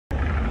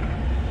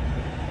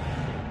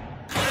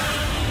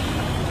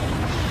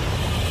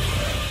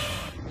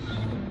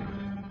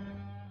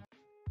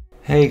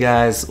Hey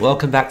guys,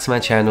 welcome back to my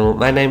channel.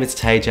 My name is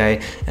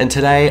TJ and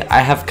today I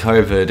have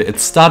COVID.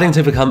 It's starting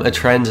to become a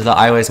trend that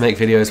I always make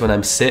videos when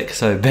I'm sick,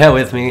 so bear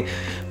with me.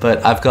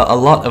 But I've got a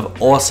lot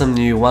of awesome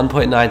new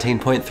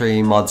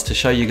 1.19.3 mods to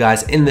show you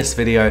guys in this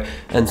video,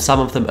 and some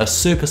of them are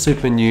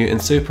super new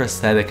and super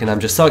aesthetic, and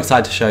I'm just so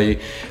excited to show you.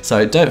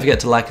 So don't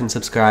forget to like and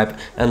subscribe,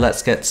 and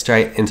let's get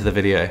straight into the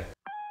video.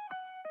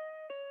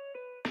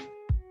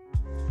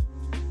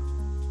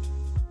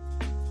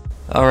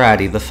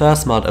 Alrighty, the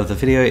first mod of the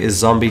video is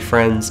Zombie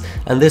Friends,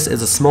 and this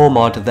is a small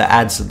mod that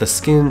adds the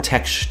skin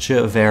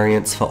texture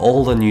variants for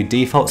all the new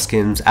default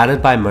skins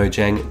added by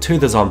Mojang to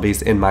the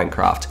zombies in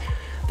Minecraft.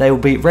 They will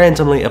be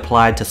randomly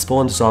applied to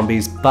spawned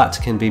zombies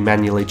but can be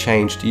manually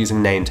changed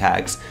using name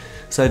tags.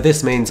 So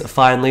this means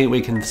finally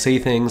we can see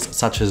things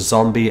such as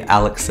zombie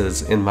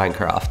Alexes in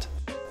Minecraft.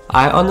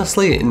 I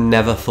honestly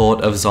never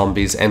thought of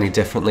zombies any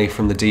differently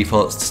from the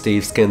default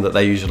Steve skin that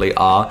they usually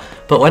are,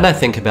 but when I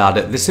think about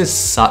it, this is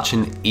such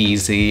an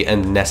easy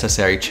and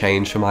necessary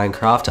change for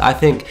Minecraft. I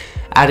think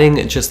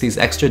adding just these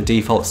extra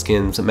default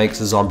skins makes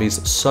the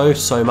zombies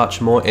so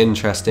much more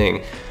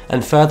interesting,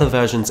 and further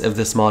versions of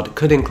this mod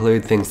could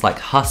include things like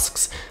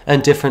husks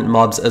and different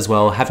mobs as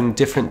well, having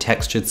different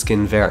textured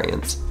skin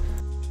variants.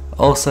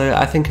 Also,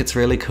 I think it's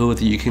really cool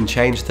that you can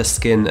change the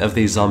skin of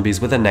these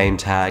zombies with a name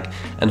tag,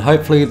 and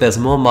hopefully there's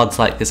more mods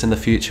like this in the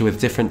future with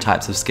different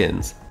types of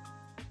skins.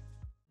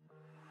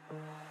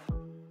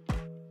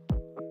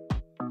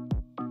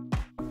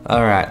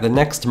 Alright, the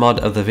next mod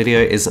of the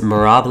video is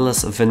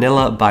Mirabilis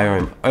Vanilla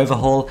Biome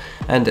Overhaul,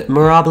 and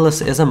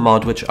Mirabilis is a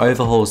mod which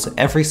overhauls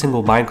every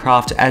single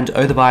Minecraft and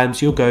other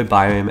biomes you'll go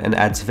biome and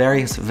adds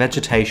various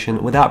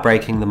vegetation without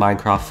breaking the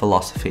Minecraft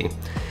philosophy.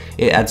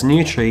 It adds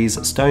new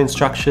trees, stone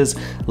structures,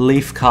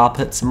 leaf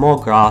carpets,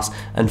 more grass,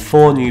 and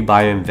 4 new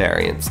biome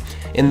variants.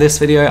 In this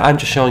video, I'm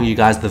just showing you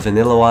guys the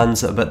vanilla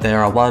ones, but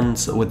there are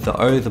ones with the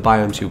the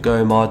biomes you'll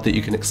go mod that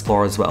you can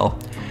explore as well.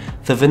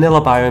 The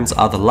vanilla biomes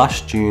are the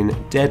lush dune,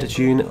 dead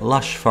dune,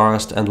 lush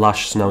forest, and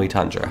lush snowy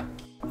tundra.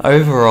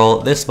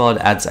 Overall, this mod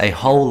adds a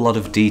whole lot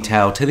of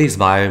detail to these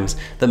biomes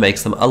that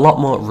makes them a lot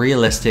more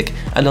realistic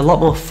and a lot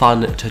more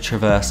fun to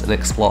traverse and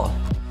explore.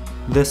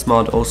 This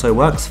mod also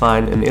works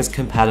fine and is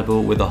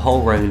compatible with a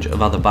whole range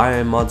of other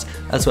biome mods,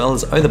 as well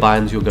as other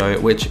biomes you'll go,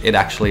 which it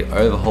actually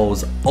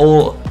overhauls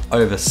all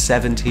over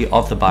 70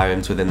 of the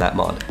biomes within that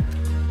mod.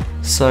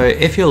 So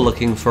if you're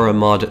looking for a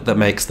mod that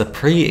makes the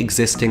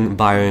pre-existing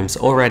biomes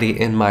already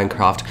in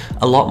Minecraft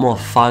a lot more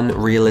fun,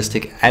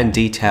 realistic, and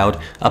detailed,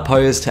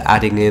 opposed to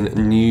adding in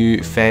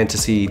new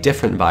fantasy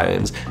different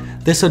biomes,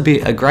 this would be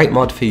a great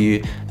mod for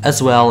you.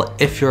 As well,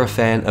 if you're a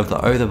fan of the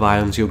other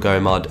biomes you'll go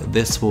mod,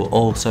 this will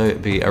also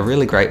be a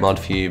really great mod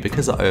for you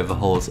because it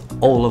overhauls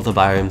all of the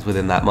biomes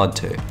within that mod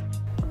too.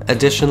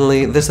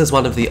 Additionally, this is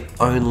one of the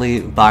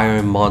only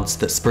biome mods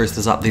that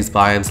spruces up these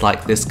biomes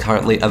like this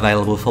currently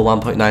available for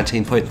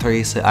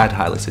 1.19.3, so I'd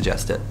highly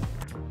suggest it.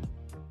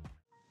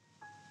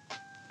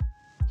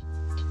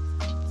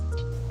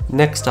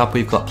 Next up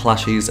we've got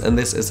Plushies, and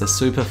this is a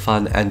super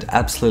fun and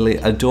absolutely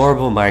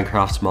adorable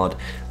Minecraft mod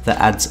that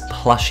adds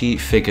plushie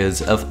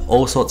figures of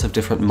all sorts of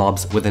different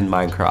mobs within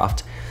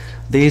Minecraft.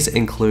 These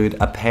include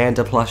a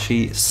panda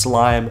plushie,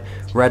 slime,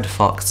 red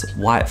fox,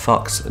 white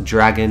fox,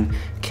 dragon,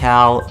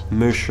 cow,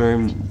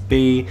 mushroom,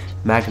 bee,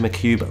 magma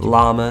cube,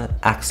 llama,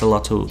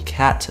 axolotl,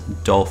 cat,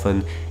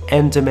 dolphin,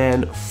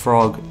 enderman,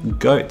 frog,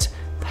 goat,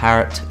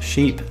 parrot,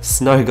 sheep,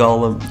 snow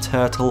golem,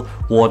 turtle,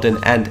 warden,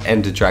 and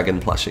ender dragon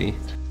plushie.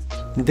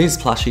 These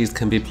plushies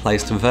can be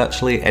placed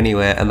virtually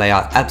anywhere, and they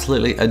are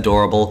absolutely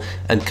adorable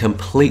and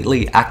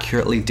completely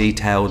accurately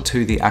detailed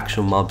to the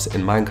actual mobs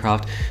in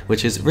Minecraft,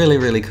 which is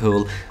really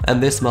cool,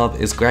 and this mob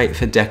is great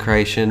for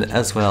decoration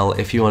as well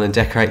if you want to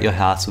decorate your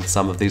house with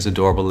some of these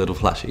adorable little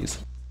plushies.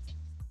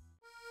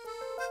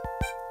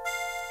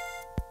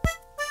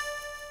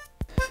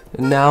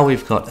 Now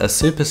we've got a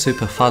super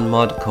fun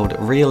mod called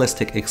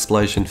Realistic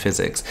Explosion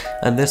Physics,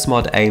 and this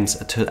mod aims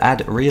to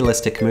add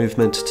realistic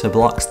movement to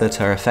blocks that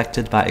are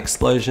affected by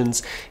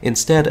explosions.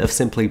 Instead of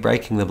simply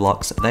breaking the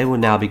blocks, they will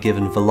now be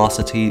given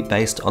velocity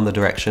based on the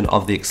direction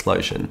of the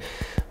explosion.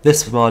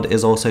 This mod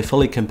is also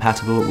fully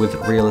compatible with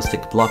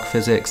realistic block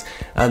physics,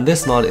 and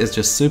this mod is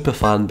just super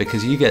fun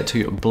because you get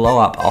to blow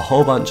up a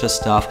whole bunch of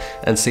stuff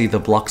and see the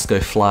blocks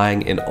go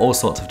flying in all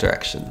sorts of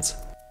directions.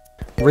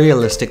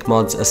 Realistic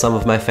mods are some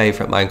of my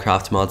favourite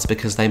Minecraft mods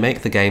because they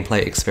make the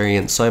gameplay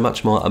experience so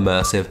much more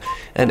immersive,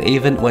 and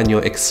even when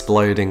you're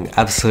exploding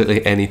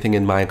absolutely anything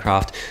in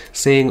Minecraft,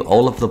 seeing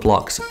all of the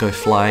blocks go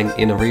flying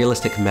in a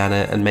realistic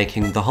manner and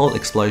making the whole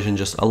explosion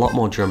just a lot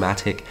more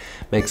dramatic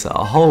makes it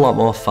a whole lot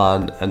more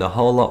fun and a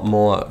whole lot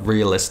more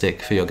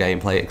realistic for your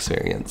gameplay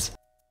experience.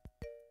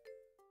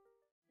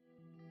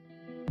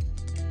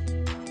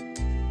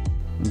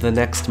 The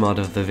next mod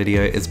of the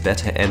video is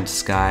Better End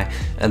Sky,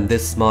 and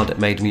this mod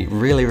made me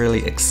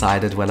really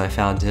excited when I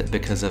found it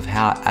because of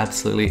how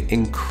absolutely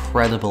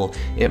incredible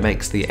it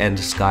makes the end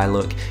sky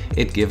look.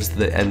 It gives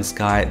the end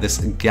sky this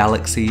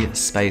galaxy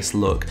space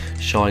look,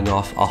 showing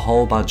off a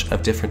whole bunch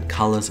of different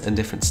colors and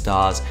different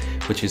stars,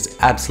 which is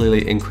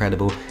absolutely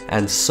incredible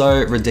and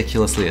so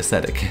ridiculously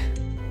aesthetic.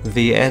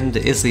 The end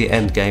is the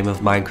end game of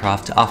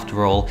Minecraft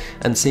after all,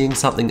 and seeing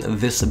something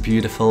this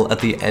beautiful at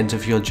the end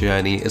of your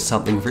journey is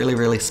something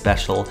really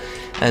special.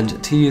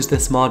 And to use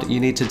this mod, you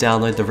need to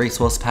download the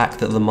resource pack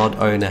that the mod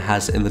owner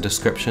has in the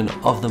description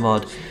of the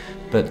mod,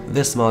 but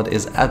this mod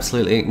is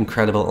absolutely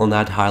incredible and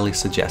I'd highly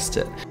suggest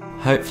it.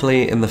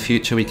 Hopefully in the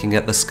future we can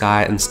get the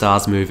sky and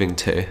stars moving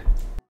too.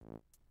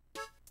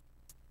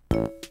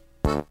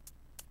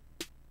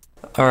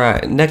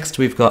 Alright, next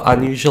we've got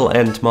Unusual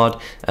End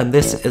mod, and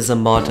this is a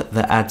mod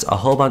that adds a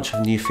whole bunch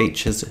of new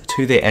features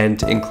to the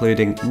end,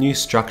 including new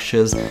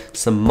structures,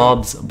 some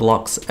mobs,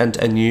 blocks, and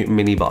a new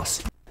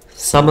mini-boss.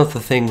 Some of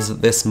the things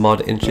that this mod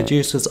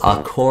introduces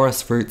are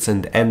chorus roots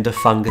and ender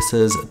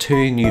funguses,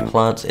 2 new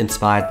plants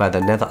inspired by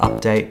the Nether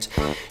update.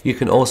 You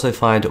can also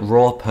find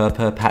raw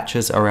purpur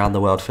patches around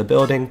the world for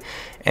building.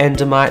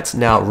 Endermites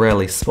now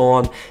rarely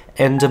spawn.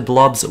 Ender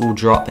blobs will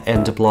drop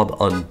ender blob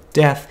on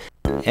death.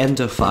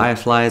 Ender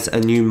fireflies are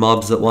new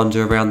mobs that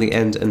wander around the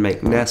end and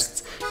make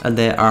nests, and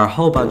there are a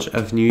whole bunch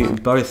of new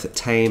both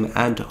tame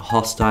and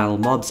hostile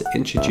mobs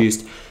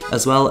introduced,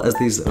 as well as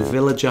these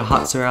villager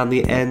huts around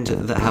the end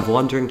that have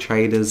wandering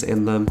traders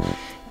in them.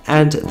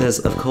 And there's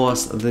of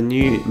course the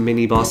new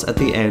mini boss at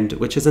the end,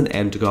 which is an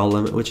end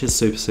golem, which is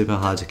super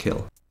hard to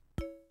kill.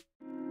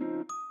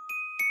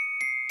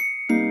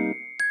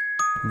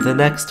 The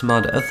next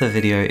mod of the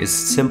video is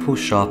Simple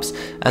Shops,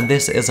 and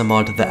this is a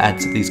mod that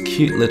adds these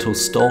cute little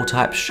stall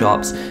type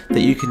shops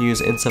that you can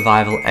use in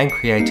survival and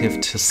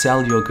creative to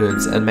sell your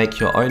goods and make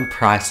your own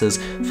prices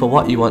for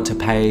what you want to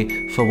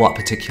pay for what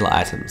particular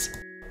items.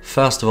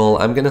 First of all,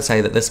 I'm going to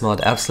say that this mod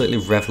absolutely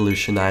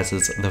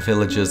revolutionizes the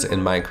villagers in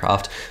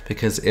Minecraft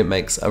because it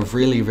makes a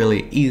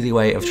really easy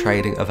way of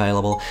trading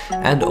available,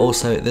 and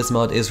also this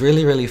mod is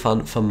really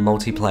fun for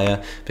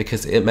multiplayer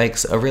because it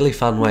makes a really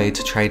fun way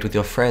to trade with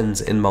your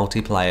friends in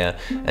multiplayer,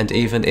 and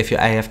even if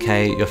you're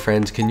AFK, your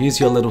friend can use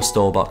your little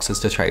store boxes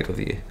to trade with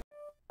you.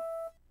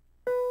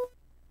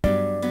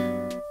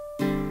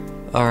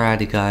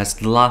 Alrighty guys,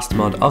 the last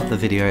mod of the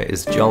video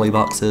is Jolly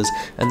Boxes,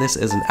 and this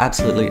is an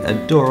absolutely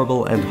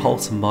adorable and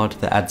wholesome mod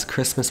that adds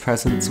Christmas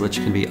presents which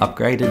can be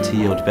upgraded to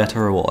yield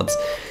better rewards.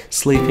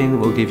 Sleeping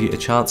will give you a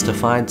chance to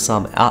find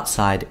some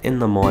outside in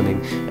the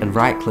morning, and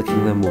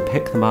right-clicking them will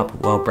pick them up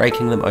while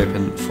breaking them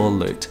open for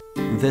loot.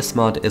 This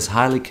mod is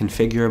highly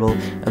configurable,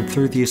 and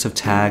through the use of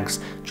tags,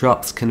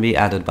 drops can be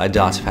added by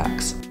data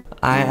packs.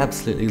 I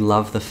absolutely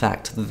love the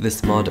fact that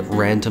this mod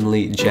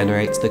randomly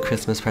generates the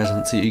Christmas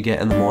presents that you get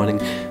in the morning,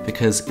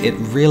 because it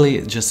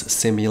really just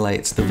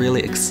simulates the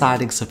really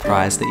exciting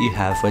surprise that you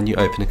have when you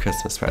open a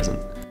Christmas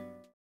present.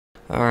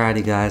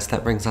 Alrighty guys,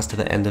 that brings us to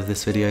the end of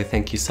this video.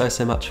 Thank you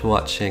so much for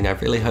watching. I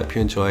really hope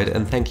you enjoyed,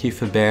 and thank you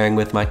for bearing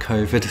with my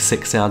COVID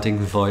sick sounding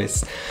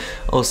voice.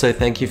 Also,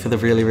 thank you for the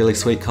really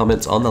sweet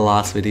comments on the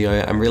last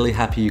video. I'm really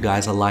happy you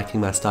guys are liking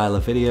my style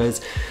of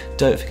videos.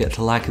 Don't forget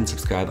to like and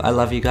subscribe. I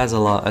love you guys a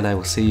lot, and I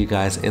will see you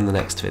guys in the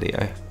next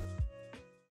video.